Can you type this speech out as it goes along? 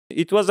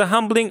It was a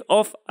humbling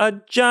of a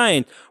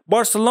giant.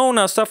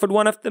 Barcelona suffered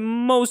one of the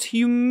most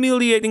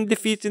humiliating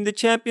defeats in the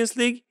Champions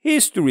League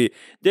history.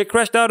 They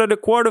crashed out of the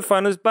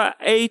quarterfinals by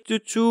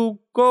 8-2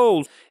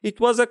 goals. It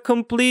was a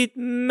complete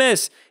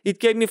mess. It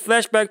gave me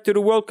flashback to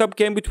the World Cup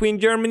game between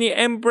Germany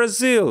and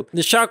Brazil.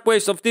 The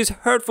shockwaves of this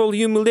hurtful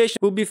humiliation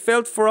will be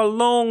felt for a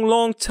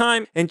long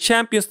time, and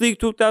Champions League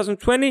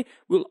 2020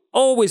 will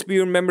always be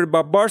remembered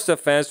by Barca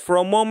fans for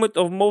a moment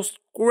of most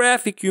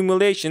graphic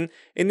humiliation,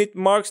 and it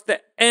marks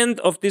the end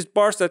of this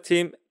Barca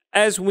team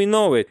as we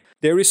know it.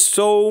 There is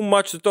so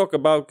much to talk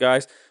about,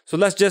 guys, so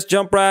let's just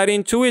jump right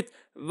into it.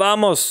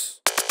 Vamos!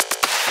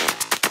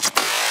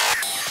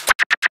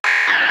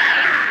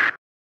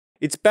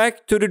 It's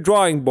back to the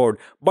drawing board.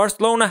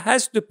 Barcelona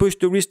has to push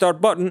the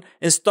restart button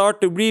and start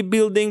the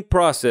rebuilding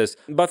process.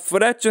 But for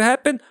that to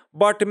happen,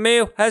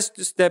 Bartomeu has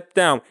to step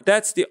down.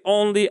 That's the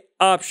only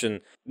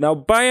option. Now,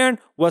 Bayern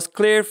was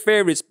clear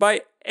favorites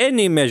by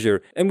any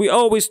measure, and we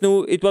always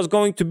knew it was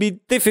going to be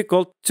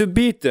difficult to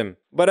beat them.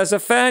 But as a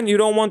fan, you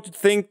don't want to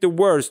think the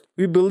worst.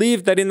 We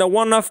believed that in a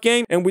one-off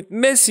game and with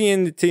Messi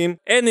in the team,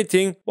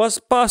 anything was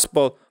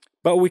possible.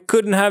 But we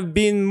couldn't have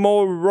been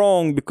more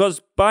wrong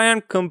because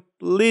Bayern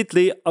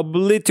completely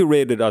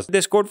obliterated us.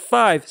 They scored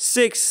 5,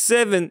 6,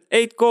 7,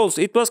 8 goals.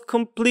 It was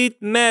complete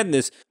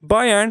madness.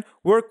 Bayern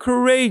were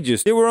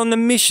courageous. They were on a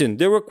mission.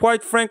 They were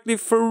quite frankly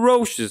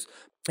ferocious.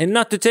 And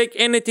not to take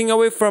anything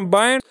away from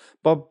Bayern,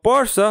 but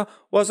Barca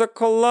was a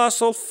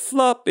colossal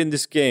flop in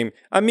this game.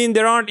 I mean,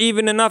 there aren't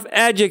even enough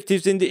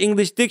adjectives in the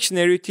English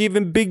dictionary to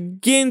even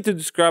begin to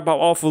describe how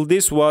awful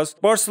this was.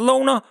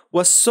 Barcelona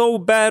was so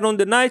bad on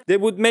the night, they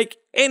would make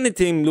any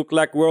team look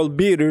like world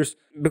beaters.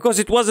 Because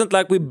it wasn't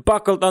like we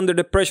buckled under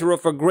the pressure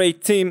of a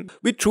great team.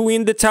 We threw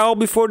in the towel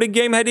before the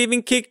game had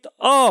even kicked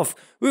off.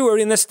 We were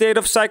in a state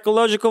of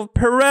psychological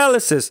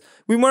paralysis.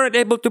 We weren't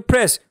able to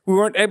press. We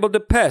weren't able to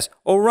pass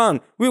or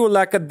run. We were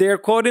like a deer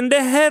caught in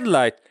the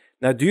headlight.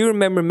 Now, do you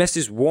remember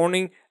Messi's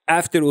warning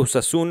after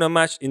Osasuna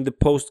match in the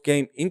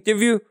post-game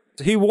interview?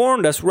 He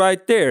warned us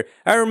right there.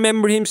 I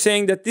remember him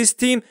saying that this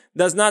team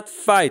does not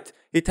fight.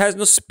 It has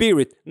no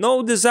spirit,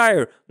 no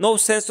desire, no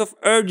sense of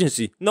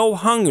urgency, no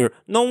hunger,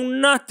 no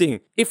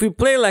nothing. If we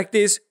play like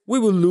this, we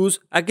will lose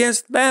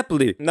against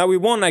Napoli. Now, we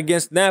won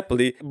against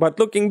Napoli, but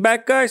looking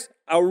back, guys,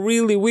 I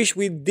really wish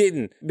we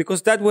didn't,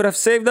 because that would have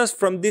saved us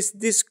from this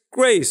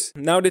disgrace.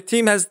 Now, the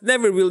team has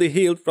never really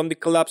healed from the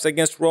collapse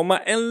against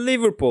Roma and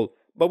Liverpool,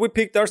 but we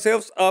picked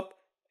ourselves up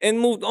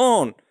and moved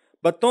on.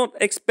 But don't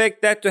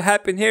expect that to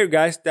happen here,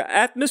 guys. The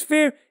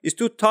atmosphere is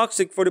too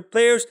toxic for the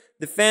players,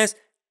 the fans,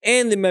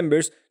 and the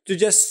members to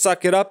just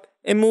suck it up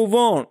and move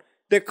on.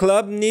 The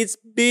club needs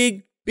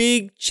big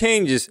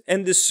changes,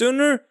 and the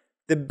sooner,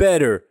 the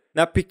better.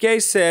 Now,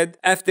 Piqué said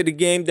after the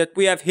game that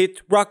we have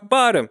hit rock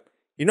bottom.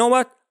 You know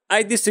what?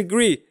 I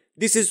disagree.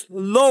 This is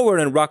lower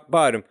than rock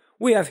bottom.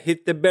 We have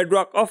hit the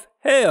bedrock of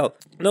hell.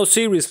 No,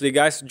 seriously,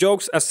 guys,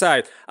 jokes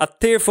aside, a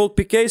tearful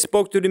Piqué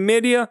spoke to the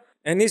media,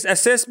 and his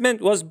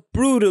assessment was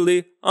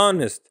brutally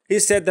honest. He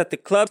said that the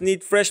club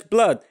needs fresh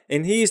blood,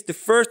 and he is the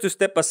first to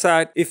step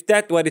aside if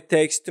that's what it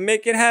takes to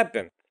make it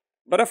happen.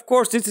 But of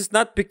course, this is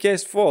not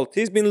Piqué's fault.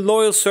 He's been a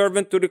loyal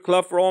servant to the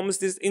club for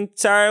almost his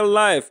entire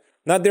life.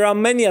 Now, there are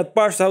many at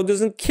Barca who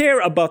doesn't care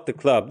about the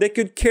club. They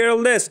could care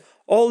less.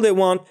 All they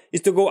want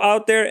is to go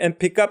out there and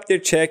pick up their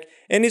check,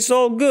 and it's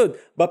all good.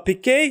 But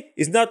Piqué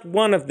is not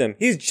one of them.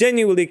 He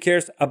genuinely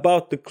cares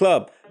about the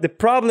club. The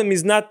problem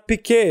is not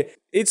Piqué.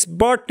 It's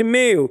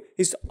Bartomeu.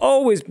 He's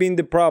always been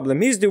the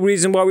problem. He's the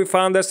reason why we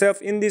found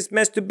ourselves in this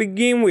mess to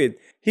begin with.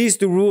 He's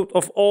the root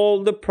of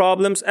all the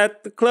problems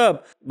at the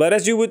club. But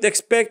as you would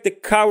expect, the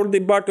cowardly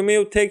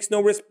Bartomeu takes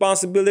no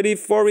responsibility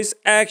for his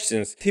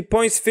actions. He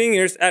points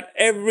fingers at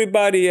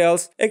everybody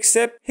else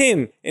except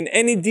him. And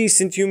any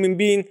decent human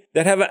being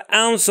that have an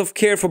ounce of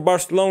care for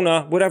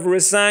Barcelona would have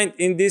resigned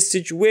in this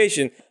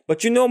situation.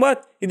 But you know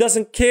what? He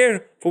doesn't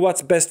care for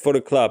what's best for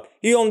the club.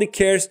 He only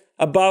cares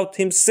about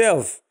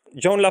himself.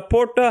 Joan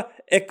Laporta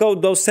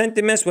echoed those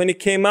sentiments when he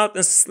came out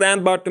and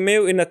slammed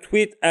Bartomeu in a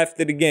tweet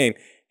after the game.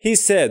 He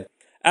said,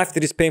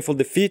 "After this painful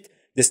defeat,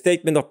 the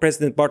statement of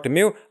President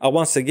Bartomeu are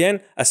once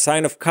again a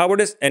sign of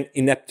cowardice and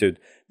ineptitude.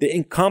 The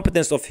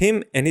incompetence of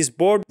him and his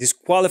board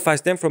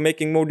disqualifies them from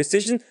making more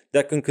decisions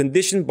that can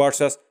condition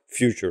Barca's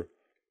future."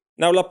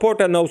 Now,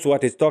 Laporta knows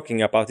what he's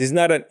talking about. He's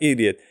not an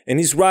idiot, and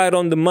he's right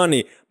on the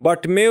money.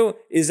 Bartomeu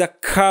is a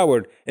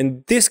coward,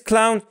 and this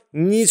clown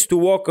needs to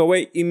walk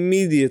away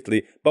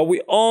immediately. But we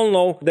all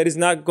know that is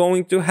not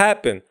going to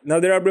happen. Now,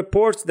 there are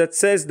reports that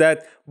says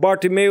that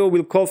Bartomeu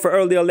will call for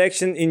early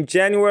election in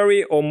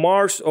January or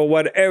March or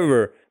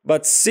whatever.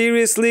 But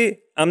seriously,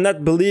 I'm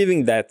not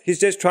believing that. He's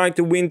just trying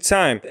to win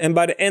time. And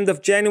by the end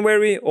of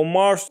January or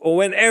March or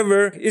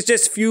whenever, it's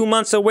just a few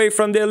months away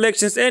from the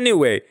elections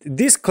anyway.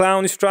 This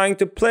clown is trying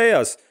to play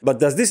us. But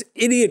does this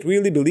idiot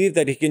really believe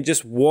that he can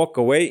just walk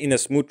away in a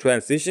smooth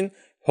transition,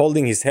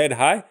 holding his head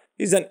high?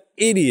 He's an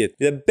idiot.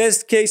 The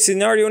best case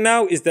scenario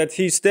now is that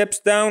he steps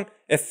down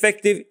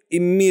effective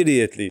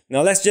immediately.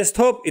 Now let's just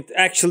hope it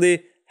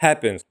actually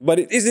happens. But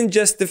it isn't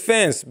just the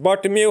fans.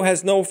 Bartomeu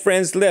has no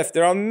friends left.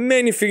 There are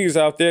many figures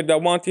out there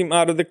that want him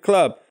out of the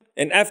club.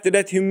 And after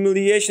that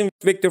humiliation,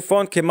 Victor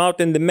Font came out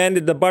and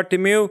demanded that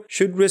Bartomeu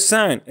should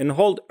resign and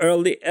hold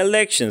early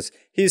elections.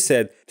 He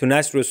said,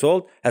 tonight's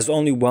result has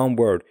only one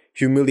word: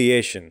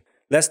 humiliation.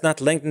 Let's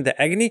not lengthen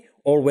the agony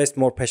or waste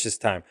more precious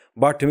time.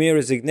 Bartomeu's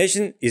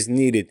resignation is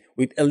needed,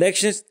 with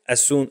elections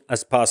as soon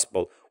as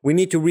possible. We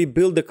need to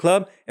rebuild the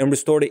club and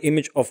restore the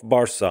image of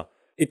Barca.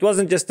 It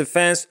wasn't just the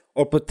fans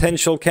or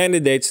potential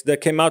candidates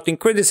that came out and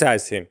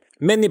criticized him.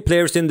 Many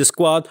players in the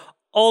squad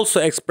also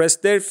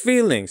expressed their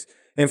feelings,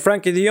 and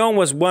Frankie de Jong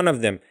was one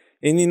of them.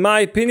 And in my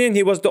opinion,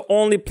 he was the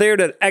only player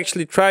that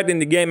actually tried in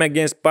the game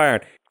against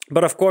Bayern.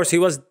 But of course, he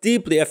was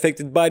deeply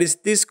affected by this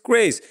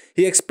disgrace.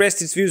 He expressed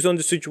his views on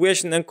the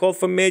situation and called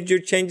for major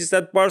changes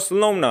at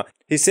Barcelona.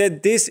 He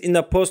said this in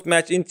a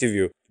post-match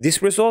interview: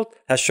 "This result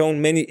has shown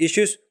many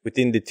issues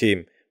within the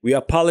team. We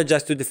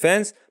apologize to the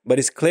fans, but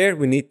it's clear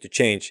we need to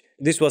change.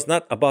 This was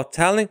not about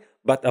talent,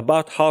 but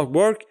about hard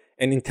work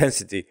and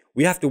intensity.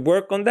 We have to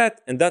work on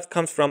that, and that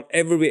comes from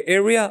every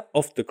area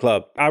of the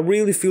club. I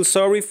really feel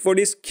sorry for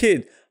this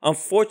kid.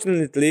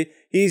 Unfortunately,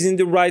 he's in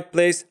the right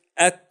place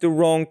at the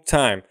wrong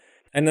time."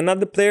 And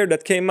another player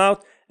that came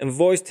out and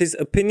voiced his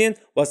opinion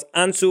was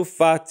Ansu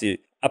Fati,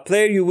 a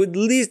player you would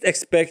least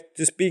expect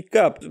to speak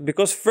up,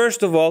 because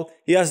first of all,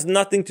 he has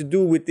nothing to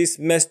do with this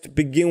mess to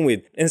begin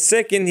with, and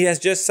second, he has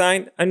just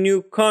signed a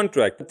new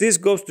contract. This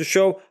goes to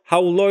show how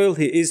loyal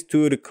he is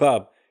to the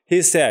club.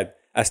 He said,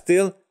 "I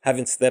still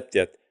haven't slept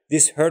yet.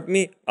 This hurt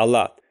me a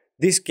lot.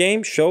 This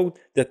game showed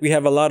that we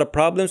have a lot of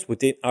problems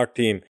within our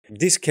team.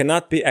 This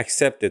cannot be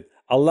accepted.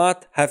 A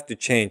lot have to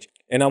change.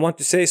 And I want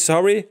to say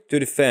sorry to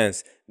the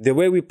fans. The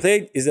way we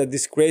played is a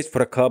disgrace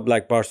for a club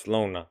like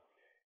Barcelona."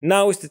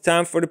 Now is the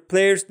time for the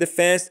players, the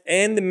fans,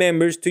 and the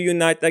members to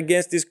unite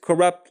against this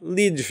corrupt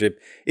leadership.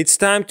 It's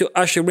time to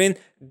usher in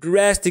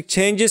drastic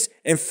changes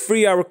and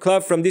free our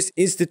club from this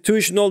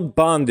institutional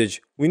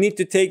bondage. We need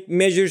to take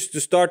measures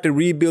to start the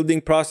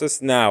rebuilding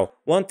process now.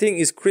 One thing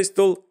is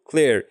crystal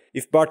clear: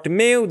 if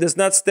Bartomeu does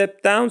not step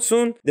down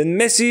soon, then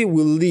Messi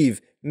will leave.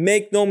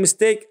 Make no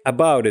mistake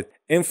about it.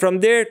 And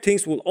from there,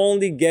 things will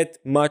only get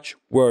much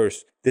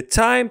worse. The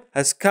time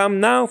has come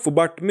now for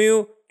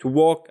Bartomeu to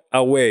walk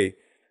away.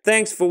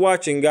 Thanks for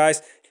watching,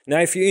 guys. Now,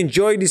 if you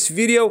enjoyed this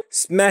video,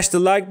 smash the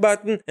like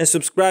button and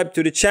subscribe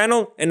to the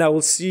channel, and I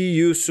will see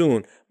you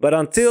soon. But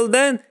until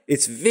then,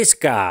 it's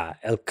Visca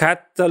el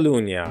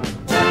Catalunya.